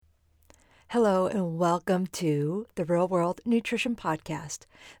Hello and welcome to the Real World Nutrition Podcast.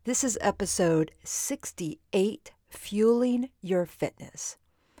 This is episode 68, Fueling Your Fitness.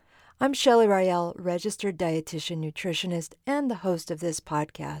 I'm Shelly Rael, registered dietitian, nutritionist, and the host of this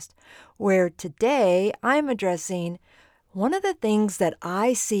podcast, where today I'm addressing one of the things that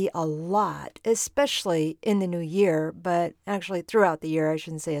I see a lot, especially in the new year, but actually throughout the year, I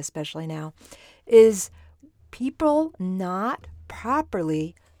shouldn't say especially now, is people not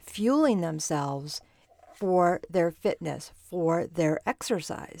properly fueling themselves for their fitness, for their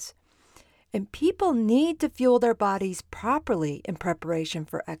exercise. And people need to fuel their bodies properly in preparation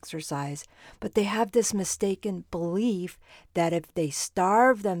for exercise, but they have this mistaken belief that if they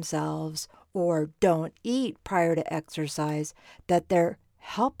starve themselves or don't eat prior to exercise, that they're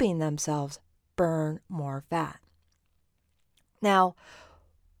helping themselves burn more fat. Now,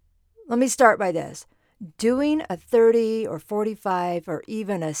 let me start by this. Doing a 30 or 45 or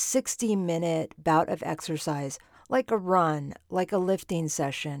even a 60-minute bout of exercise, like a run, like a lifting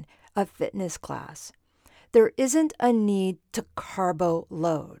session, a fitness class, there isn't a need to carbo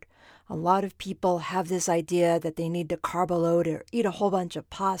load. A lot of people have this idea that they need to carbo load or eat a whole bunch of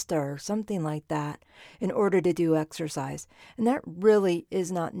pasta or something like that in order to do exercise. And that really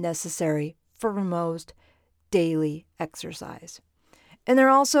is not necessary for most daily exercise. And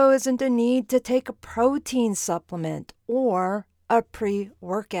there also isn't a need to take a protein supplement or a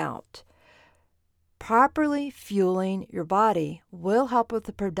pre-workout. Properly fueling your body will help with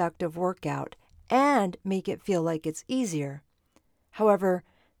a productive workout and make it feel like it's easier. However,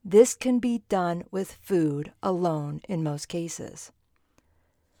 this can be done with food alone in most cases.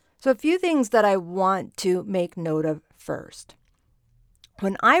 So a few things that I want to make note of first.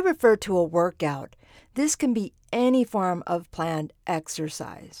 When I refer to a workout, this can be any form of planned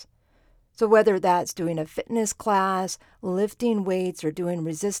exercise. So whether that's doing a fitness class, lifting weights, or doing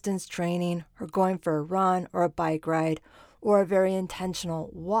resistance training, or going for a run or a bike ride, or a very intentional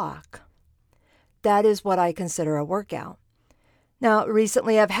walk, that is what I consider a workout. Now,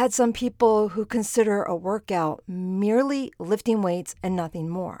 recently I've had some people who consider a workout merely lifting weights and nothing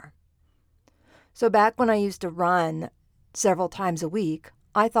more. So back when I used to run several times a week,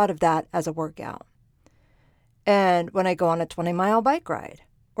 I thought of that as a workout. And when I go on a 20-mile bike ride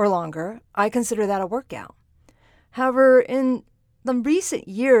or longer, I consider that a workout. However, in the recent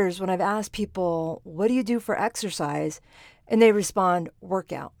years, when I've asked people, what do you do for exercise? And they respond,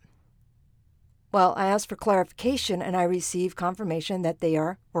 workout. Well, I asked for clarification and I received confirmation that they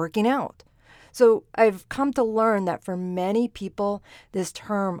are working out. So I've come to learn that for many people, this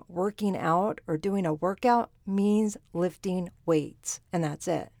term working out or doing a workout means lifting weights, and that's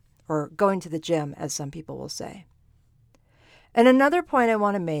it. Or going to the gym, as some people will say. And another point I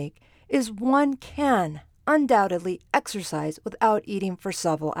want to make is one can undoubtedly exercise without eating for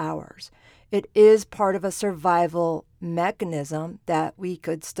several hours. It is part of a survival mechanism that we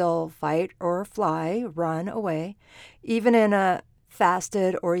could still fight or fly, run away, even in a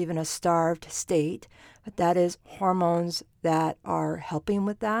fasted or even a starved state. But that is hormones that are helping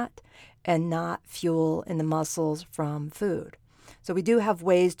with that and not fuel in the muscles from food. So we do have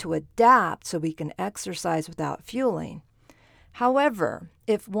ways to adapt so we can exercise without fueling. However,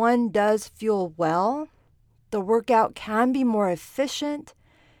 if one does fuel well, the workout can be more efficient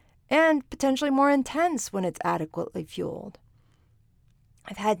and potentially more intense when it's adequately fueled.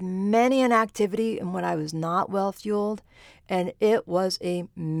 I've had many an activity in when I was not well fueled, and it was a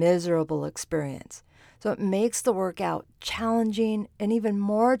miserable experience. So it makes the workout challenging and even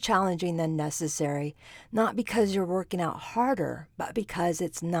more challenging than necessary, not because you're working out harder, but because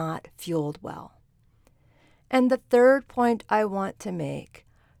it's not fueled well. And the third point I want to make,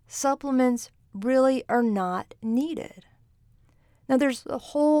 supplements really are not needed. Now there's a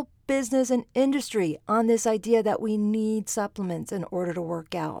whole business and industry on this idea that we need supplements in order to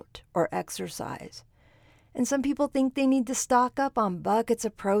work out or exercise. And some people think they need to stock up on buckets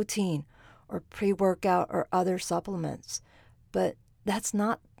of protein or pre-workout or other supplements. But that's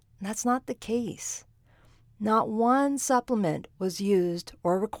not the case. Not one supplement was used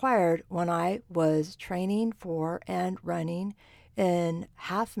or required when I was training for and running in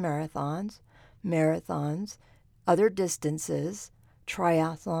half marathons, other distances,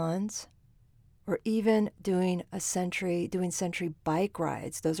 triathlons, or even doing century bike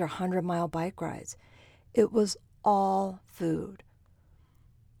rides. Those are 100-mile bike rides. It was all food.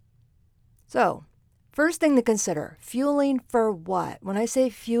 So, first thing to consider, fueling for what? When I say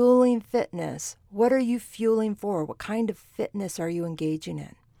fueling fitness, what are you fueling for? What kind of fitness are you engaging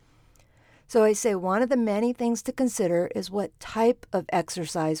in? So I say one of the many things to consider is what type of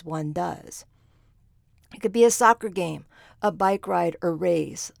exercise one does. It could be a soccer game, a bike ride or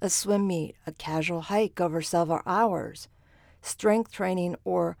race, a swim meet, a casual hike over several hours, strength training,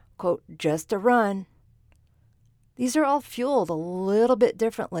 or, quote, just a run. These are all fueled a little bit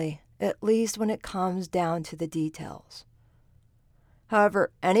differently, at least when it comes down to the details.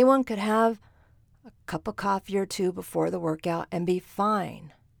 However, anyone could have a cup of coffee or two before the workout and be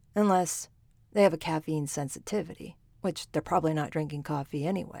fine, unless they have a caffeine sensitivity, which they're probably not drinking coffee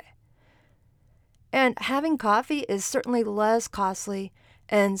anyway. And having coffee is certainly less costly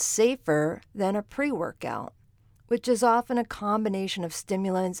and safer than a pre-workout, which is often a combination of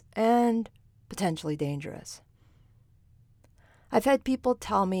stimulants and potentially dangerous. I've had people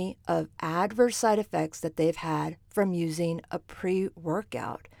tell me of adverse side effects that they've had from using a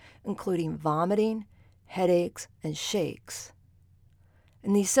pre-workout, including vomiting, headaches, and shakes.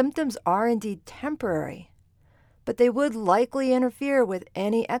 And these symptoms are indeed temporary, but they would likely interfere with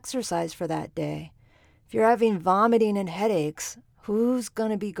any exercise for that day. If you're having vomiting and headaches, who's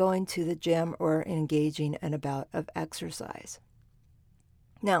going to be going to the gym or engaging in a bout of exercise?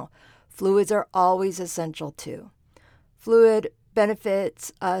 Now, fluids are always essential too. Fluid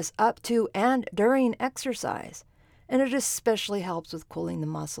benefits us up to and during exercise, and it especially helps with cooling the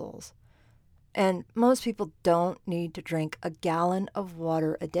muscles. And most people don't need to drink a gallon of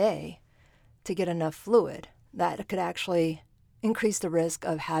water a day to get enough fluid. That could actually increase the risk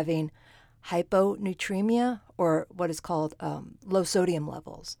of having hyponatremia, or what is called low sodium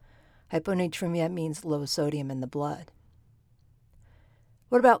levels. Hyponatremia means low sodium in the blood.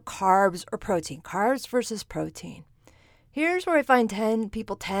 What about carbs or protein? Carbs versus protein. Here's where I find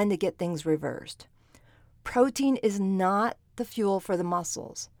people tend to get things reversed. Protein is not the fuel for the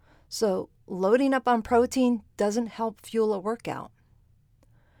muscles, so loading up on protein doesn't help fuel a workout.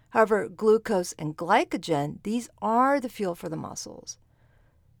 However, glucose and glycogen, these are the fuel for the muscles.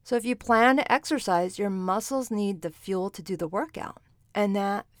 So if you plan to exercise, your muscles need the fuel to do the workout, and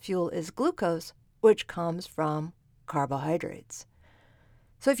that fuel is glucose, which comes from carbohydrates.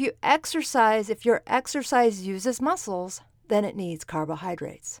 So if your exercise uses muscles, then it needs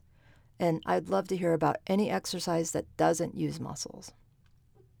carbohydrates. And I'd love to hear about any exercise that doesn't use muscles.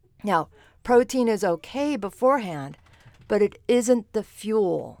 Now, protein is okay beforehand, but it isn't the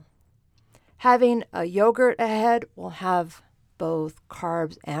fuel. Having a yogurt ahead will have both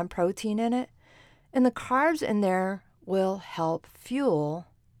carbs and protein in it, and the carbs in there will help fuel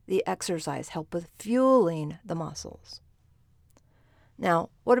the exercise, help with fueling the muscles. Now,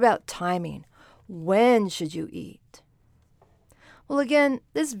 what about timing? When should you eat? Well, again,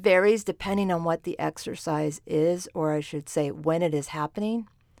 this varies depending on what the exercise is, or I should say when it is happening,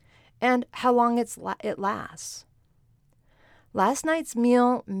 and how long it lasts. Last night's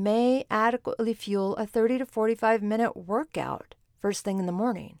meal may adequately fuel a 30 to 45-minute workout first thing in the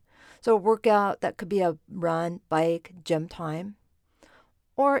morning. So a workout that could be a run, bike, gym time,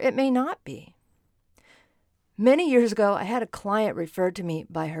 or it may not be. Many years ago, I had a client referred to me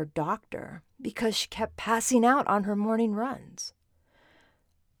by her doctor because she kept passing out on her morning runs.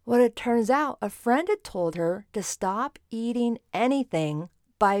 Well, it turns out a friend had told her to stop eating anything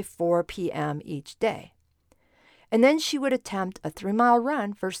by 4 p.m. each day. And then she would attempt a 3-mile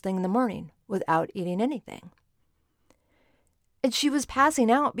run first thing in the morning without eating anything. And she was passing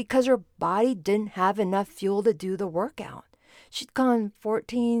out because her body didn't have enough fuel to do the workout. She'd gone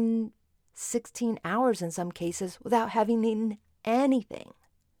 14, 16 hours in some cases without having eaten anything.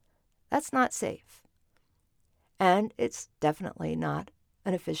 That's not safe. And it's definitely not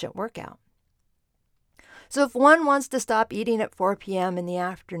an efficient workout. So if one wants to stop eating at 4 p.m. in the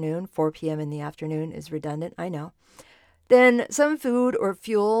afternoon, 4 p.m. in the afternoon is redundant, I know, then some food or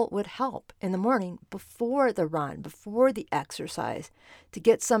fuel would help in the morning before the run, before the exercise, to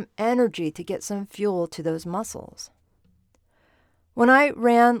get some energy, to get some fuel to those muscles. When I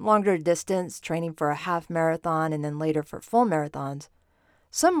ran longer distance, training for a half marathon and then later for full marathons,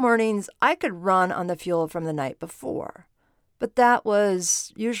 some mornings I could run on the fuel from the night before. But that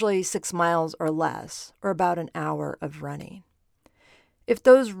was usually 6 miles or less, or about an hour of running. If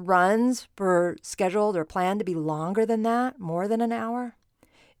those runs were scheduled or planned to be longer than that, more than an hour,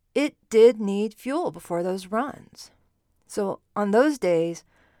 it did need fuel before those runs. So on those days,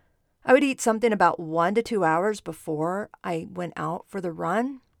 I would eat something about 1 to 2 hours before I went out for the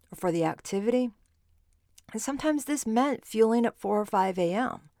run or for the activity. And sometimes this meant fueling at 4 or 5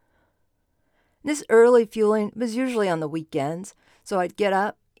 a.m. This early fueling was usually on the weekends, so I'd get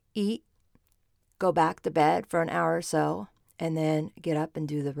up, eat, go back to bed for an hour or so, and then get up and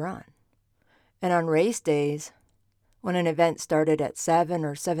do the run. And on race days, when an event started at 7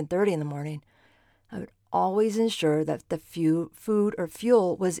 or 7:30 in the morning, I would always ensure that the food or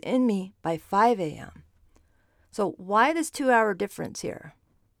fuel was in me by 5 a.m. So why this 2-hour difference here?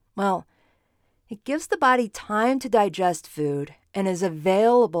 Well, it gives the body time to digest food and is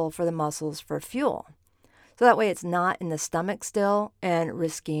available for the muscles for fuel. So that way it's not in the stomach still and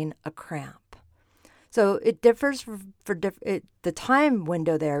risking a cramp. So it differs the time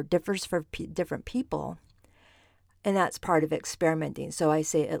window there differs for different people. And that's part of experimenting. So I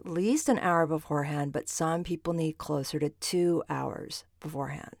say at least an hour beforehand, but some people need closer to 2 hours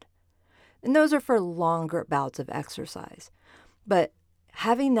beforehand. And those are for longer bouts of exercise. But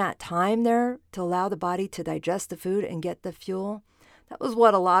having that time there to allow the body to digest the food and get the fuel, that was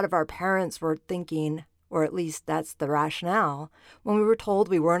what a lot of our parents were thinking, or at least that's the rationale, when we were told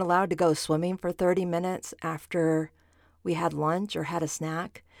we weren't allowed to go swimming for 30 minutes after we had lunch or had a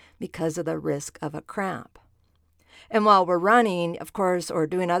snack because of the risk of a cramp. And while we're running, of course, or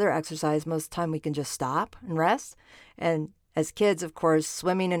doing other exercise, most of the time we can just stop and rest. And as kids, of course,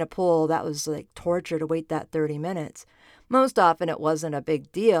 swimming in a pool, that was like torture to wait that 30 minutes. Most often it wasn't a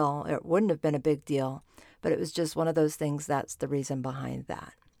big deal. It wouldn't have been a big deal, but it was just one of those things. That's the reason behind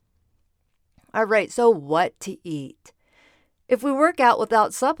that. All right, so what to eat? If we work out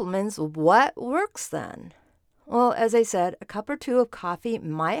without supplements, what works then? Well, as I said, a cup or two of coffee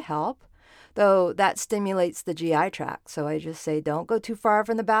might help, though that stimulates the GI tract. So I just say don't go too far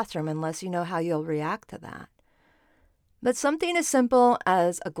from the bathroom unless you know how you'll react to that. But something as simple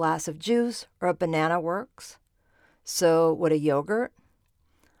as a glass of juice or a banana works. So would a yogurt,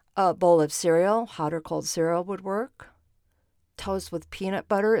 a bowl of cereal, hot or cold cereal would work. Toast with peanut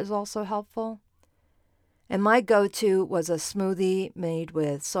butter is also helpful. And my go-to was a smoothie made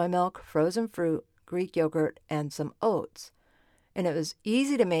with soy milk, frozen fruit, Greek yogurt, and some oats. And it was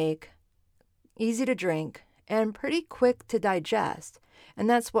easy to make, easy to drink, and pretty quick to digest. And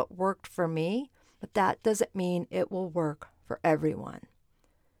that's what worked for me, but that doesn't mean it will work for everyone.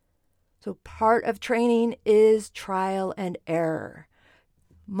 So part of training is trial and error.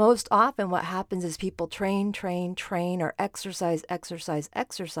 Most often what happens is people train, or exercise,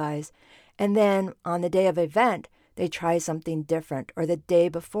 and then on the day of event, they try something different, or the day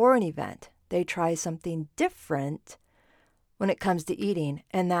before an event, they try something different when it comes to eating,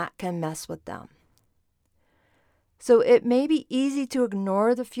 and that can mess with them. So it may be easy to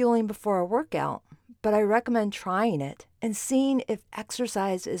ignore the fueling before a workout, but I recommend trying it and seeing if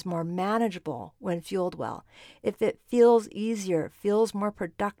exercise is more manageable when fueled well, if it feels easier, feels more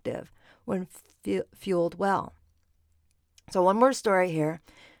productive when fueled well. So one more story here.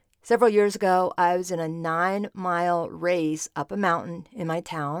 Several years ago, I was in a 9-mile race up a mountain in my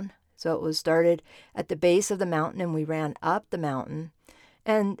town. So it was started at the base of the mountain and we ran up the mountain.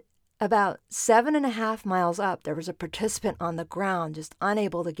 And about 7.5 miles up, there was a participant on the ground, just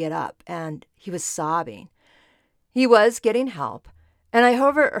unable to get up, and he was sobbing. He was getting help, and I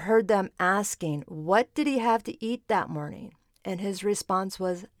heard them asking, what did he have to eat that morning? And his response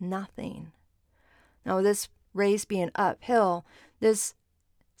was nothing. Now, this race being uphill, this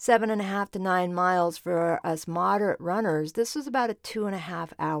 7.5 to 9 miles for us moderate runners, this was about a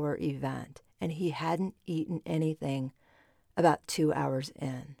 2.5-hour event, and he hadn't eaten anything about 2 hours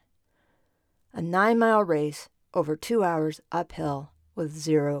in. A 9-mile race over 2 hours uphill with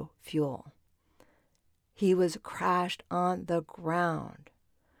zero fuel. He was crashed on the ground.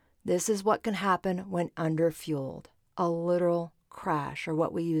 This is what can happen when underfueled. A literal crash, or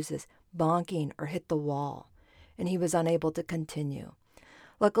what we use is bonking or hit the wall. And he was unable to continue.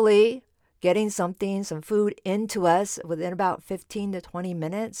 Luckily, getting some food into us within about 15 to 20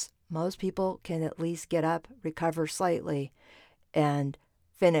 minutes, most people can at least get up, recover slightly, and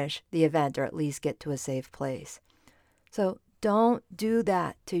finish the event, or at least get to a safe place. So don't do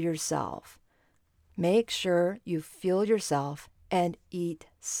that to yourself. Make sure you fuel yourself and eat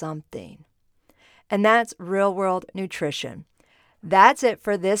something. And that's real world nutrition. That's it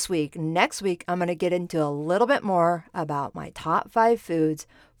for this week. Next week, I'm going to get into a little bit more about my top 5 foods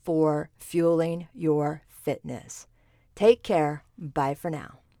for fueling your fitness. Take care. Bye for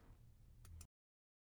now.